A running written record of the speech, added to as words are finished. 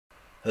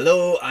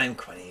Hello, I'm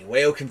Quinny.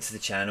 Welcome to the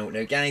channel.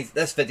 Now guys,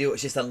 this video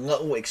is just a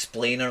little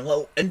explainer, a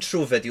little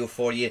intro video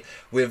for you.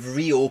 We've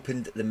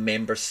reopened the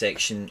members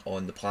section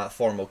on the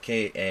platform,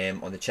 okay,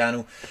 on the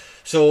channel.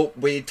 So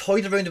we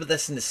toyed around with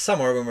this in the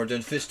summer when we were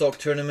doing Footstock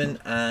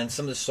tournament, and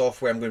some of the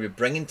software I'm going to be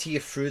bringing to you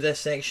through this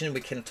section,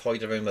 we kind of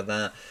toyed around with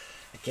that.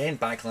 Again,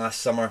 back last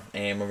summer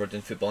when we were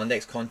doing Football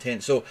Index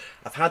content. So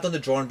I've had on the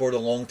drawing board a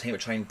long time to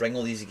try and bring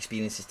all these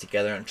experiences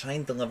together and try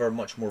and deliver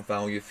much more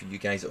value for you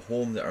guys at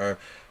home that are,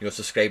 you know,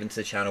 subscribing to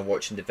the channel,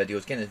 watching the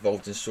videos, getting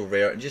involved in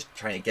SoRare, and just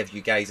trying to give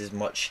you guys as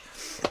much,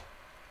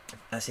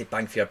 I say,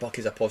 bang for your buck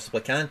as I possibly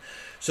can.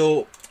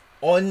 So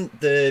on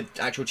the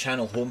actual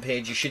channel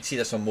homepage, you should see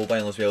this on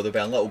mobile as well. There'll be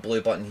a little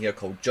blue button here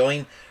called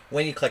Join.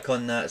 When you click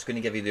on that, it's going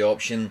to give you the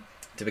option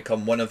to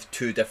become one of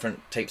two different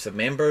types of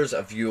members: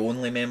 a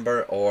view-only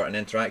member or an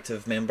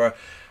interactive member.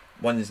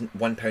 One's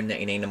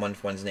 £1.99 a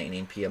month, one's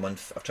 99p a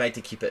month. I've tried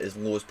to keep it as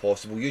low as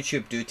possible.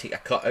 YouTube do take a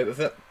cut out of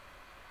it,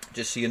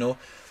 just so you know.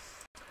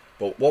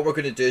 But what we're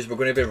going to do is we're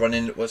going to be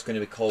running what's going to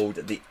be called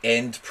the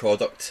end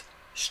product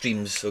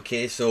streams,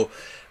 okay? So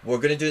we're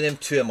going to do them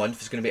 2 a month.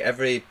 It's going to be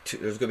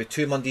there's going to be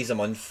 2 Mondays a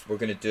month. We're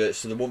going to do it,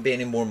 so there won't be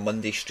any more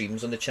Monday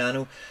streams on the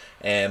channel.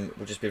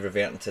 We'll just be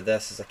reverting to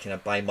this as a kind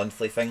of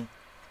bi-monthly thing.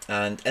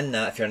 And in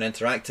that, if you're an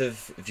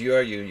interactive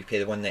viewer, you pay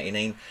the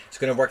 $1.99. It's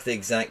going to work the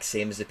exact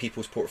same as the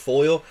People's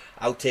Portfolio.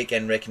 I'll take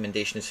in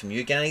recommendations from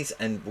you guys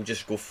and we'll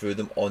just go through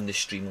them on the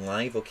stream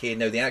live, okay?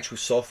 Now, the actual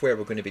software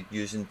we're going to be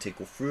using to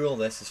go through all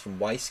this is from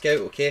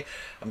Scout, okay?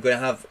 I'm going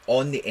to have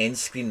on the end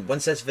screen,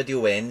 once this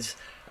video ends,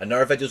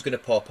 another video is going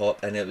to pop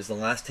up, and it was the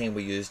last time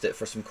we used it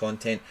for some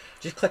content.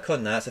 Just click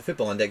on that. It's a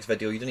Football Index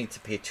video. You don't need to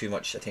pay too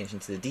much attention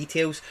to the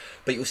details,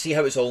 but you'll see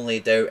how it's all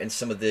laid out and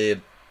some of the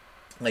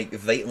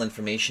vital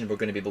information we're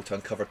going to be able to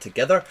uncover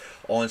together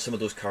on some of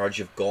those cards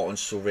you've got on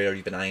SoRare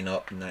you've been eyeing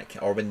up, and that,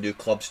 or when new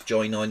clubs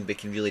join on, we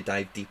can really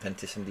dive deep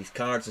into some of these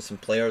cards and some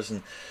players,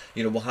 and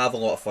you know, we'll have a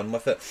lot of fun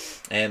with it.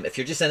 If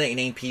you're just a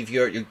 99p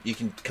viewer, you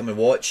can come and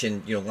watch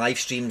and, you know, live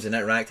streams and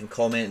interact and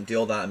comment and do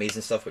all that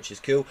amazing stuff, which is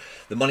cool.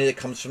 The money that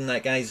comes from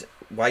that, guys,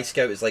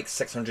 Scout is like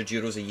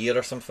 €600 a year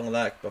or something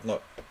like that. I've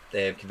not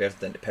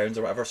converted it into pounds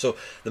or whatever, so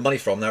the money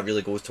from that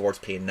really goes towards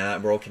paying that,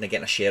 and we're all kind of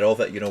getting a share of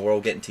it. You know, we're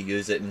all getting to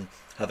use it and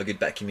have a good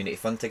bit of community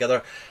fun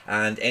together,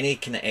 and any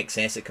kind of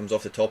excess that comes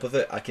off the top of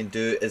it I can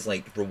do as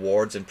like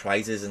rewards and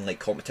prizes and like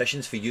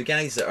competitions for you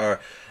guys that are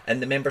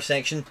in the member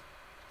section.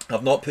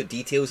 I've not put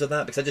details of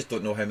that because I just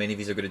don't know how many of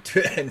these are going to do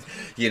it, and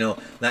you know,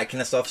 that kind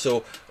of stuff.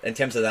 So in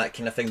terms of that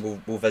kind of thing,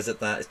 we'll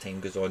visit that as time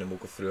goes on and we'll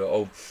go through it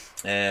all.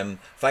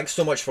 Thanks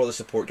so much for all the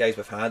support, guys,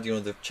 we've had. You know,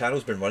 the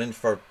channel's been running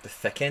for the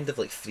thick end of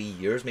like 3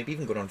 years, maybe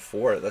even going on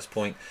 4 at this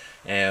point.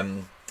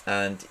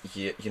 And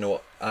you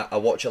know, I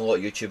watch a lot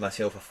of YouTube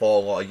myself. I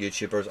follow a lot of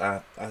YouTubers.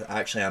 I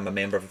actually am a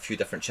member of a few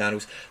different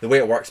channels. The way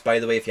it works, by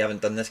the way, if you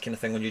haven't done this kind of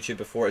thing on YouTube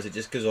before, is it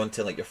just goes on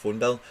to like your phone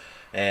bill.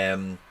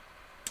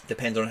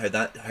 Depends on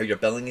how your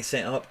billing is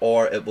set up,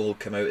 or it will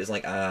come out as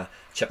like a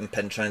chip and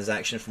pin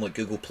transaction from like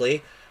Google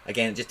Play.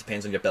 Again, it just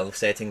depends on your bill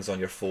settings on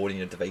your phone and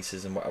your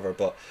devices and whatever.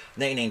 But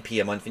 99p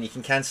a month, and you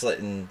can cancel it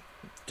and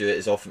do it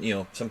as often. You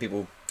know, some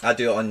people, I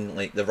do it on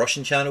like the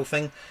Russian channel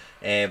thing.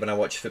 When I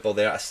watch football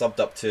there, I subbed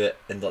up to it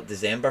in like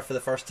December for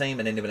the first time,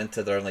 and then they went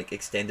into their like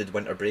extended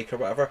winter break or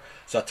whatever.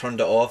 So I turned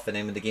it off, and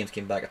then when the games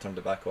came back, I turned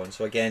it back on.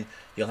 So again,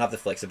 you'll have the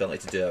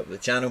flexibility to do it with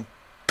the channel.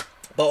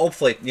 But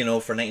hopefully, you know,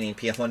 for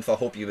 99p a month, I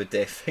hope you would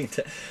find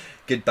it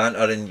good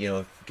banter and, you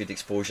know, good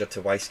exposure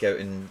to Scout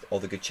and all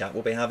the good chat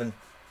we'll be having.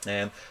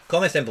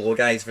 Comments down below,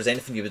 guys, if there's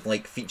anything you would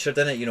like featured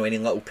in it, you know, any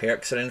little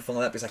perks or anything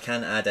like that, because I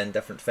can add in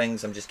different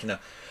things. I'm just kind of,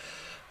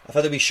 I've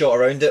had a wee shot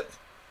around it,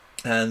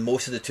 and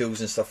most of the tools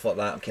and stuff like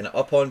that I'm kind of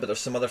up on, but there's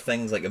some other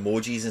things like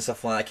emojis and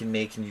stuff like that I can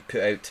make and you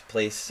put out to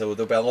place, so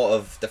there'll be a lot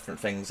of different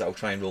things that I'll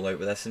try and roll out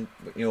with this, and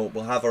you know,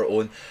 we'll have our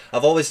own.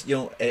 I've always, you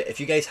know, if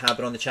you guys have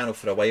been on the channel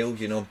for a while,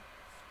 you know,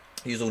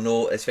 you'll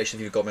know, especially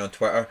if you've got me on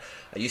Twitter,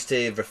 I used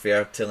to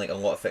refer to like a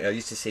lot of things. I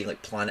used to say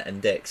like Planet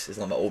Index is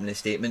like my opening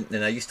statement,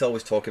 and I used to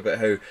always talk about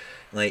how,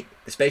 like,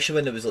 especially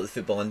when it was like the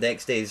Football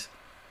Index days,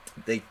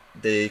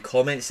 the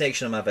comment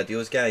section of my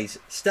videos, guys,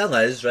 still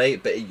is,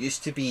 right, but it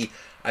used to be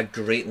a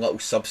great little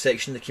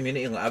subsection of the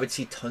community. Like, I would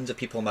see tons of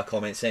people in my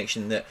comment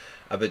section that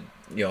I would,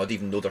 you know, I'd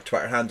even know their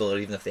Twitter handle, or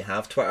even if they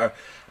have Twitter,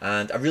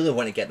 and I really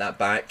want to get that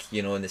back,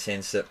 you know, in the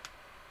sense that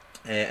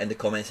in the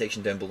comment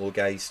section down below,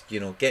 guys, you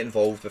know, get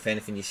involved with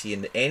anything you see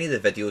in any of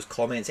the videos,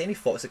 comments, any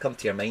thoughts that come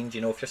to your mind.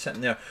 You know, if you're sitting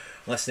there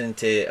listening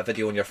to a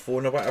video on your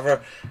phone or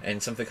whatever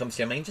and something comes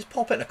to your mind, just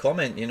pop it in a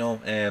comment, you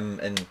know,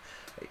 and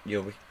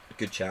you know,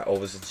 good chat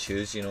always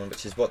ensues, you know,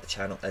 which is what the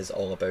channel is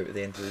all about at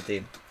the end of the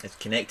day. It's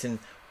connecting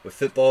with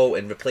football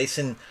and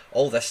replacing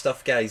all this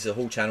stuff, guys. The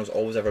whole channel's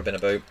always ever been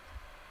about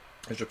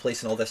is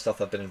replacing all this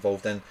stuff I've been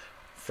involved in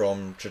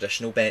from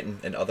traditional betting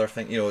and other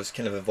things. You know, it's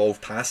kind of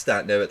evolved past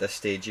that now at this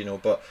stage, you know,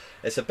 but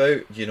it's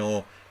about, you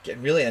know,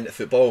 getting really into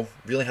football,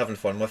 really having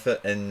fun with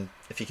it, and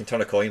if you can turn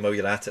a coin while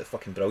you're at it,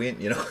 fucking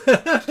brilliant, you know.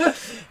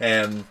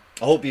 I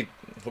hope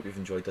you've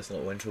enjoyed this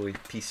little intro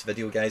piece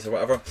video, guys, or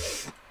whatever.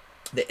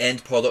 The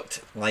end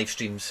product live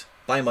streams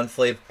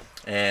bi-monthly,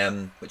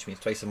 which means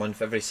twice a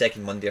month, every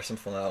second Monday or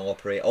something like that I'll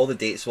operate. All the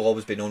dates will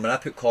always be known. When I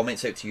put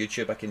comments out to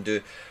YouTube, I can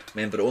do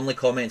member-only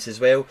comments as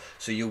well.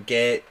 So you'll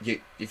get,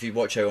 if you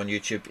watch out on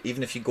YouTube,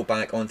 even if you go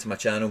back onto my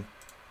channel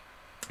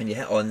and you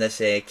hit on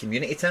this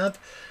community tab,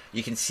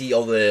 you can see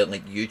all the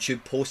like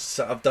YouTube posts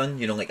that I've done,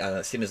 you know, like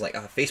same as like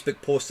a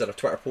Facebook post or a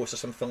Twitter post or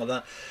something like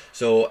that.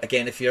 So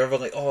again, if you're ever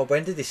like, oh,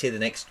 when did they say the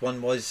next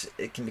one was,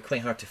 it can be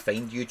quite hard to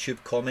find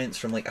YouTube comments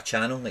from like a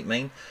channel like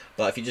mine.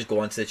 But if you just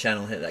go onto the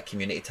channel and hit that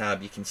community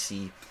tab, you can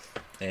see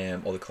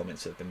all the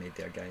comments that have been made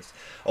there, guys.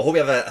 I hope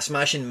you have a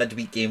smashing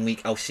midweek game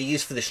week. I'll see you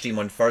for the stream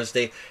on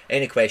Thursday.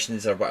 Any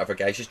questions or whatever,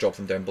 guys, just drop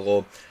them down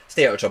below.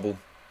 Stay out of trouble.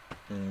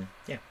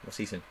 Yeah, we'll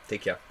see you soon.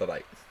 Take care.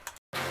 Bye-bye.